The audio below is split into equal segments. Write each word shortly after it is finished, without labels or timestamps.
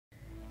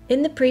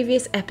In the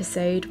previous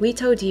episode, we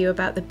told you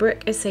about the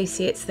Brooke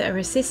associates that are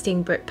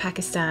assisting Brooke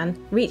Pakistan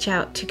reach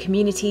out to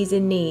communities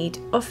in need,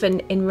 often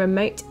in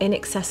remote,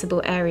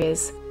 inaccessible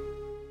areas.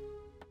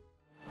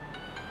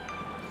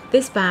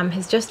 This BAM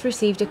has just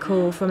received a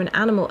call from an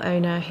animal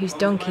owner whose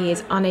donkey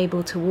is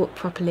unable to walk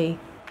properly.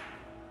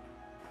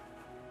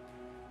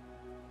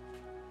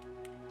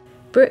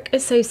 Brooke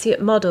Associate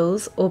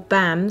Models, or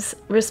BAMs,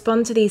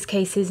 respond to these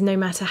cases no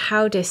matter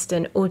how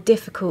distant or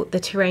difficult the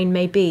terrain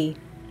may be.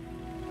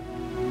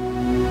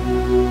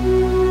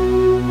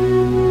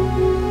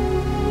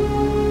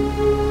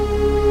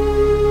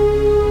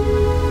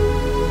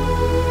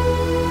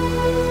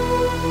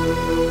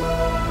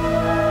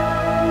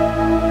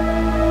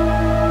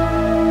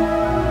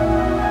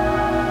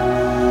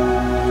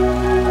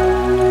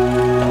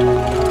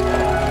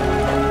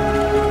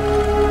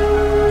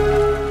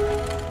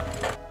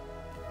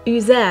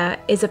 Umer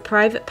is a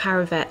private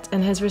paravet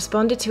and has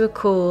responded to a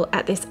call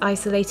at this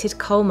isolated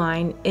coal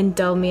mine in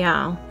Dul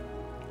Mial.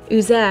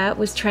 Umer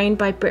was trained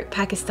by Brooke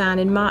Pakistan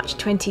in March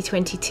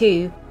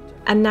 2022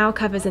 and now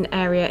covers an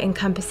area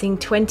encompassing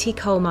 20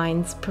 coal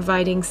mines,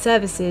 providing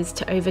services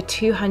to over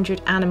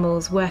 200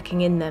 animals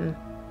working in them.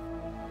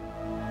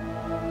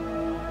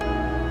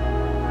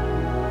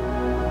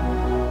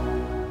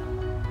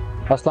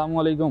 अस्सलाम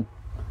वालेकुम,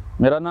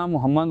 मेरा नाम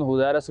मोहम्मद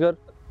हुज़ैर असगर।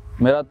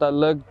 मेरा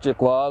ताल्लुक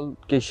चकवाल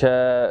के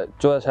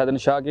शहदन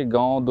शाह के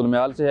गांव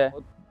दुलमियाल से है।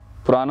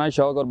 पुराना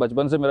शौक़ और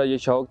बचपन से मेरा ये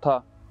शौक़ था।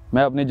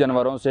 मैं अपनी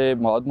जानवरों से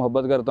बहुत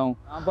मोहब्बत करता हूँ।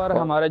 यहाँ पर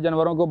हमारे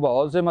जानवरों को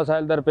बहुत से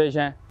मसाइल दरपेश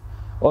हैं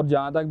और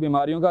जहाँ तक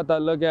बीमारियों का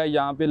ताल्लुक है,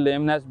 यहाँ पे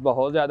लेमनेस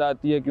बहुत ज़्यादा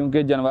आती है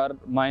क्योंकि जानवर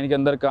माइन के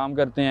अंदर काम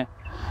करते हैं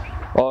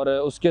और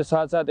उसके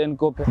साथ साथ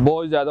इनको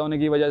बोझ ज़्यादा होने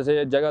की वजह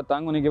से, जगह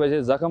तंग होने की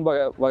वजह से ज़ख़म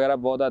वगैरह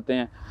बहुत आते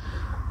हैं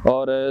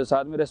और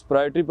साथ में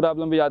रेस्पिरेटरी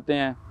प्रॉब्लम भी आते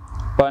हैं,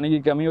 पानी की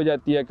कमी हो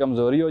जाती है,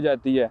 कमज़ोरी हो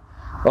जाती है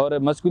और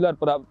मस्कुलर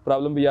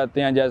प्रॉब्लम भी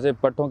आते हैं, जैसे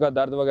पट्टों का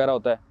दर्द वगैरह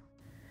होता है।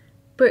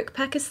 Brooke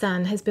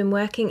Pakistan has been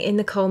working in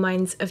the coal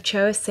mines of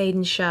Choa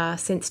Saden Shah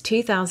since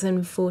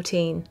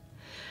 2014.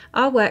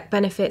 Our work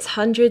benefits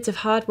hundreds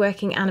of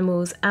hard-working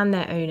animals and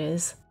their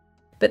owners.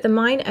 But the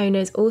mine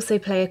owners also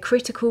play a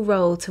critical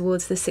role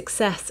towards the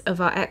success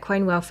of our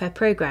equine welfare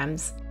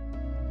programs.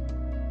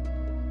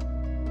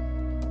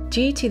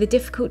 Due to the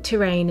difficult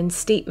terrain and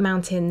steep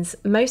mountains,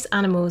 most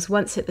animals,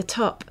 once at the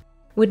top,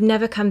 would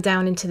never come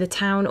down into the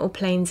town or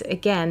plains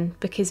again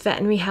because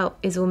veterinary help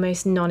is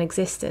almost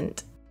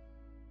non-existent.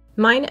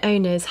 Mine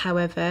owners,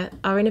 however,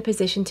 are in a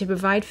position to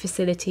provide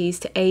facilities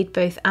to aid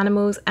both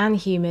animals and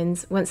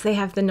humans once they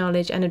have the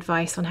knowledge and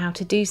advice on how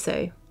to do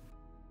so.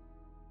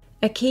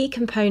 A key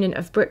component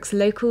of Brooke's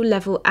local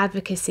level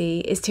advocacy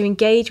is to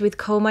engage with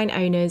coal mine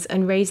owners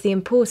and raise the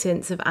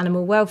importance of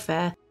animal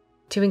welfare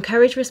to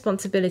encourage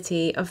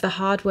responsibility of the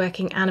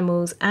hard-working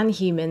animals and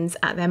humans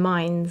at their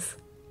mines.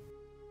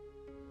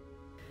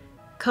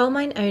 Coal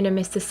mine owner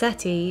Mr.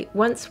 Sethi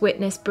once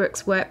witnessed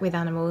Brooke's work with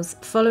animals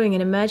following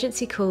an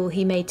emergency call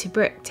he made to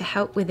Brooke to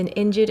help with an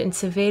injured and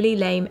severely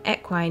lame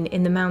equine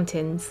in the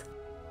mountains.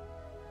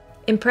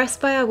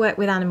 Impressed by our work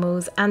with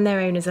animals and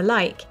their owners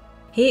alike,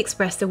 he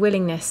expressed a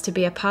willingness to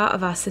be a part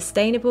of our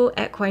sustainable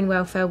equine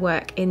welfare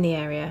work in the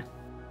area.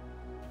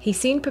 He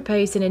soon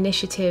proposed an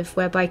initiative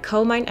whereby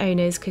coal mine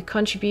owners could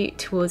contribute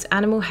towards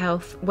animal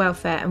health,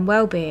 welfare and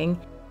well-being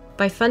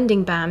by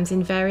funding BAMs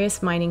in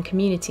various mining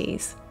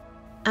communities.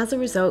 As a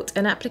result,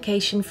 an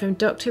application from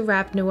Dr.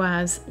 Rab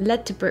Nawaz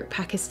led to Brooke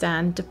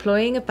Pakistan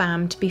deploying a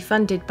BAM to be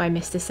funded by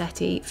Mr.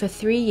 Sethi for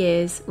 3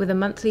 years with a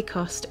monthly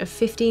cost of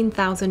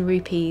 15,000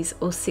 rupees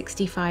or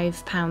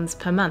 £65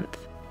 per month.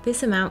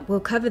 This amount will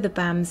cover the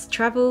BAM's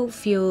travel,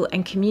 fuel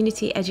and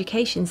community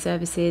education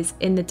services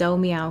in the Dul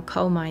Mial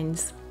coal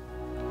mines.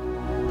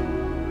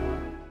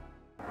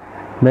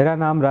 मेरा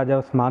नाम राजा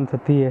उस्मान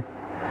सती है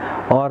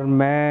और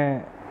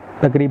मैं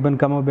तकरीबन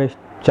कमोबेश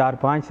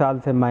 4-5 साल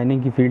से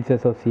mining की फील्ड से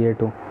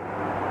एसोसिएट हूँ।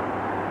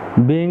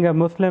 बीइंग अ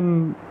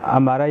मुस्लिम,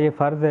 हमारा ये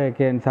फ़र्ज़ है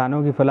कि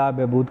इंसानों की फलाह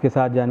बहबूद के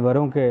साथ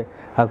जानवरों के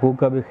हकूक़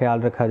का भी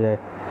ख्याल रखा जाए।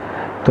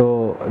 तो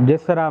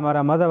जिस तरह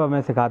हमारा मज़हब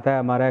हमें सिखाता है,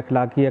 हमारा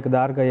अखलाकी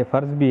इक़दार का ये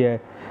फ़र्ज़ भी है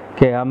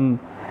कि हम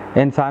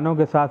इंसानों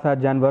के साथ साथ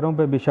जानवरों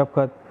पर भी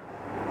शफ़क़त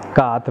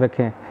का हाथ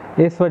रखें।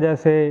 इस वजह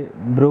से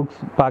ब्रूक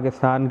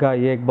पाकिस्तान का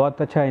ये एक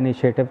बहुत अच्छा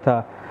इनिशिएटिव था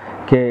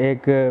कि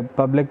एक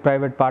पब्लिक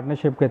प्राइवेट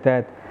पार्टनरशिप के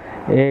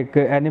तहत एक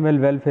एनिमल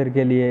वेलफेयर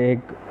के लिए एक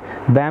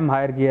बैम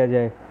हायर किया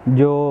जाए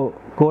जो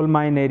कोल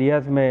माइन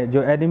एरियाज़ में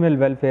जो एनिमल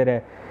वेलफेयर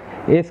है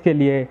इसके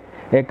लिए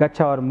एक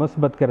अच्छा और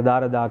मुस्बत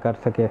किरदार अदा कर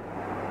सके,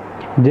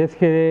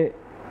 जिसके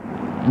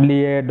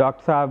लिए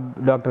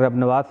डॉक्टर अब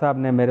नवाज़ साहब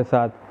ने मेरे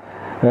साथ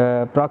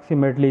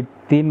अप्रॉक्सीमेटली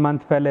 3 मंथ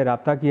पहले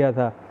रब्ता किया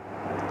था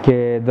कि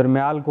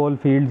दरमियाल कोल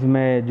फील्ड्स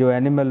में जो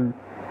एनिमल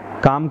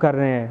काम कर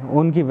रहे हैं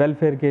उनकी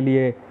वेलफेयर के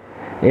लिए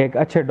एक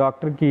अच्छे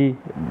डॉक्टर की,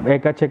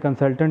 एक अच्छे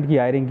कंसल्टेंट की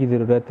हायरिंग की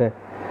ज़रूरत है।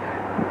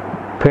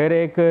 फिर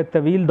एक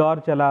तवील दौर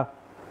चला,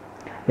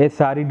 इस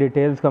सारी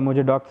डिटेल्स का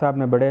मुझे डॉक्टर साहब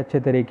ने बड़े अच्छे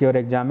तरीके और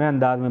एक जामे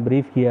अंदाज में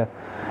ब्रीफ़ किया,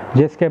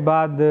 जिसके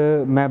बाद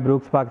मैं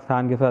ब्रूक्स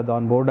पाकिस्तान के साथ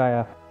ऑन बोर्ड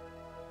आया।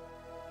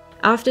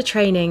 After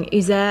training,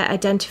 Umer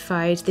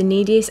identified the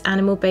neediest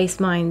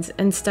animal-based mines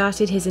and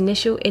started his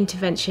initial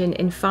intervention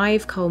in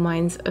 5 coal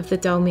mines of the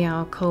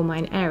Dalmial coal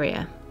mine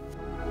area.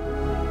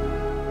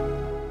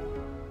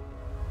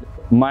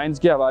 Mines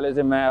के हवाले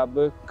से मैं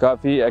अब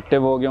काफ़ी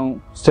एक्टिव हो गया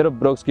हूँ सिर्फ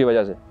ब्रुक्स की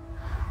वजह से,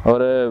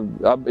 और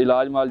अब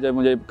इलाज मुआवजे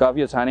मुझे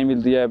काफ़ी आसानी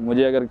मिलती है।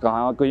 मुझे अगर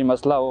कहाँ कोई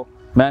मसला हो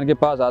मैं इनके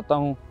पास आता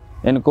हूँ,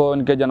 इनको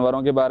इनके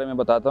जानवरों के बारे में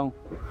बताता हूँ,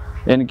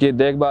 इनकी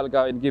देखभाल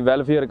का, इनकी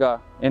वेलफेयर का,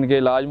 इनके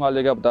इलाज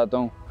मुआवजे का बताता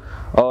हूँ,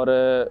 और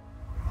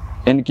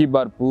इनकी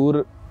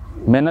भरपूर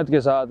मेहनत के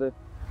साथ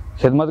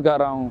खिदमत कर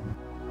रहा हूँ।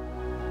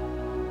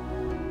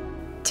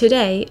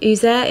 Today,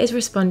 Umer is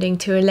responding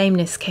to a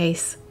lameness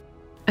case.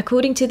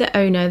 According to the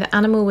owner, the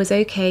animal was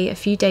okay a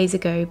few days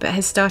ago but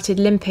has started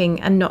limping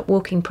and not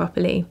walking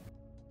properly.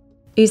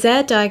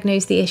 Umer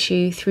diagnosed the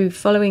issue through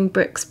following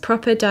Brooke's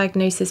proper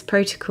diagnosis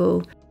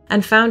protocol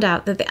and found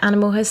out that the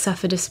animal has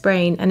suffered a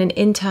sprain and an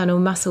internal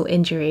muscle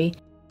injury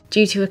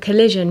due to a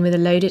collision with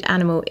a loaded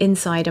animal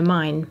inside a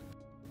mine.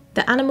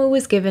 The animal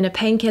was given a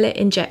painkiller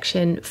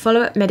injection,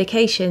 follow-up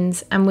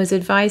medications, and was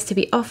advised to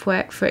be off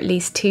work for at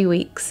least 2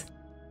 weeks.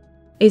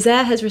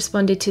 Umer has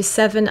responded to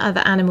 7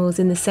 other animals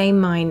in the same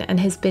mine and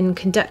has been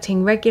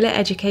conducting regular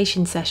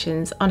education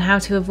sessions on how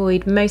to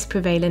avoid most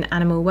prevalent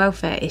animal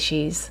welfare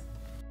issues.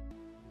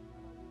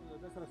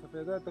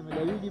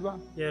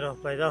 یره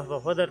پیدا په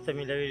خودر ته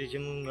ملوي چې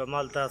مونږ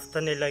مال ته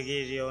ستنې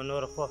لګېږي او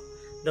نور خو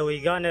د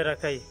ویګانې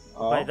راکوي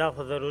پیدا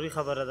خو ضروري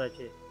خبره ده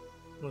چې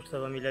موږ ته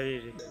به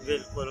ملوېږي.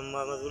 بلکل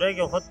مزدورۍ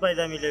کې خود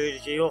پیدا ملوېږي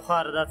چې یو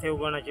ښار داسې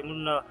وګڼه چې مونږ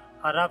نه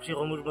خراب شي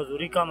خو موږ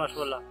مزدوري کمه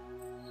شوله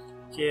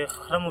چې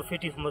خره مو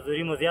فټي خو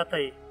مزدوري مو زیاته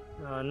وي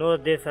نور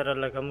دې سره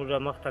لکه موږ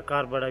مخ ته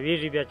کار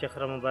بړوېږي بیا چې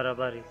خره مو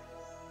برابر وي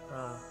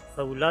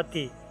سهولات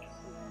دي.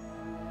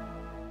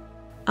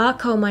 Our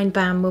coal mine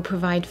BAM will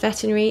provide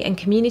veterinary and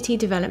community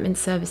development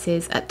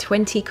services at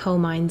 20 coal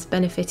mines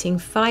benefiting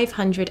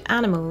 500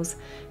 animals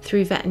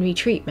through veterinary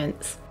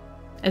treatments,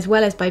 as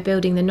well as by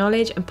building the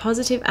knowledge and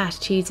positive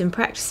attitudes and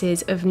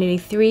practices of nearly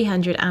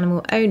 300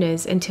 animal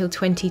owners until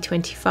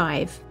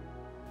 2025.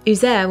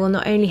 Umer will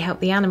not only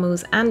help the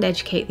animals and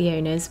educate the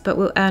owners, but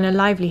will earn a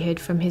livelihood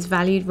from his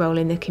valued role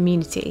in the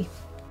community.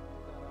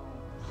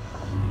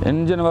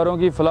 इन जानवरों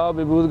की फलाह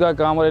बहबूद का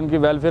काम और इनकी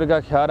welfare का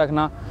ख्याल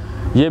रखना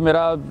ये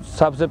मेरा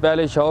सबसे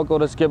पहले शौक़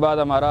और उसके बाद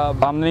हमारा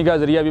आमदनी का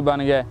ज़रिया भी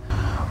बन गया है,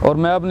 और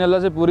मैं अपने अल्लाह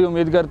से पूरी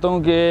उम्मीद करता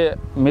हूँ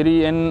कि मेरी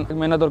इन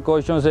मेहनत और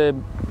कोशिशों से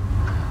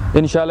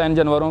इंशाल्लाह इन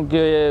जानवरों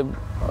के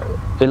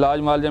इलाज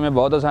मुआवजे में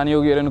बहुत आसानी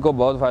होगी और इनको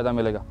बहुत फ़ायदा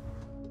मिलेगा.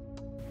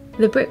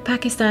 The Brooke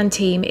Pakistan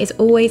team is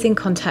always in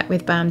contact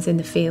with BAMs in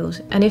the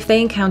field, and if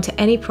they encounter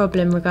any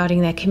problem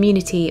regarding their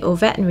community or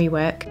veterinary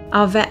work,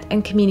 our vet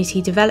and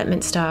community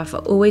development staff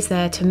are always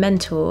there to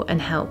mentor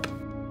and help.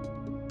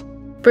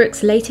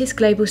 Brooke's latest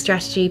global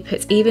strategy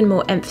puts even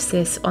more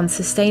emphasis on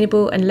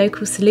sustainable and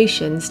local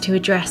solutions to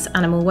address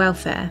animal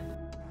welfare.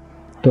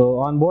 तो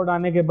on board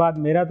आने के बाद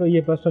मेरा तो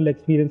ये personal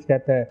experience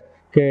कहता है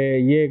कि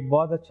ये एक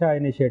बहुत अच्छा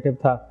इनिशिएटिव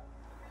था.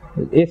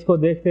 इसको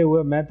देखते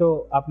हुए मैं तो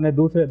अपने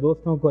दूसरे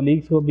दोस्तों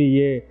कोलीग्स को भी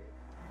ये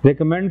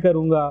रिकमेंड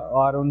करूँगा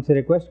और उनसे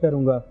रिक्वेस्ट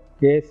करूँगा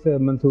कि इस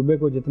मंसूबे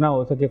को जितना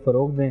हो सके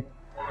फ़रोग़ दें,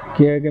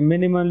 कि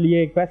मिनिमल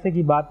ये एक पैसे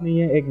की बात नहीं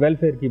है, एक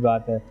वेलफेयर की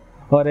बात है,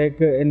 और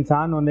एक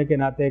इंसान होने के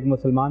नाते, एक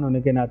मुसलमान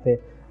होने के नाते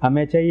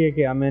हमें चाहिए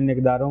कि हम इन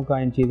इक़दारों का,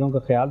 इन चीज़ों का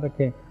ख्याल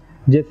रखें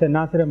जिससे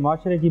ना सिर्फ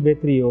माशरे की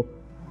बेहतरी हो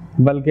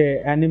बल्कि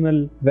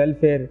एनिमल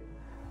वेलफेयर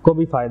को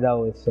भी फ़ायदा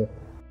हो इससे.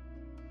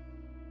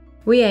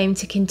 We aim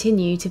to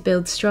continue to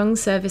build strong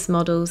service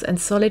models and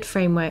solid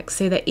frameworks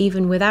so that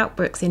even without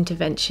Brooke's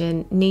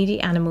intervention, needy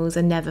animals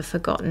are never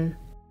forgotten.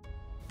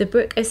 The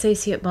Brooke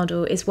Associate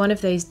model is one of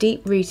those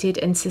deep-rooted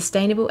and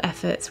sustainable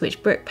efforts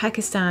which Brooke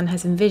Pakistan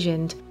has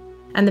envisioned,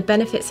 and the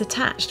benefits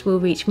attached will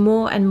reach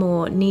more and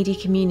more needy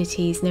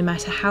communities no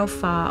matter how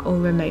far or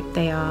remote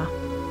they are.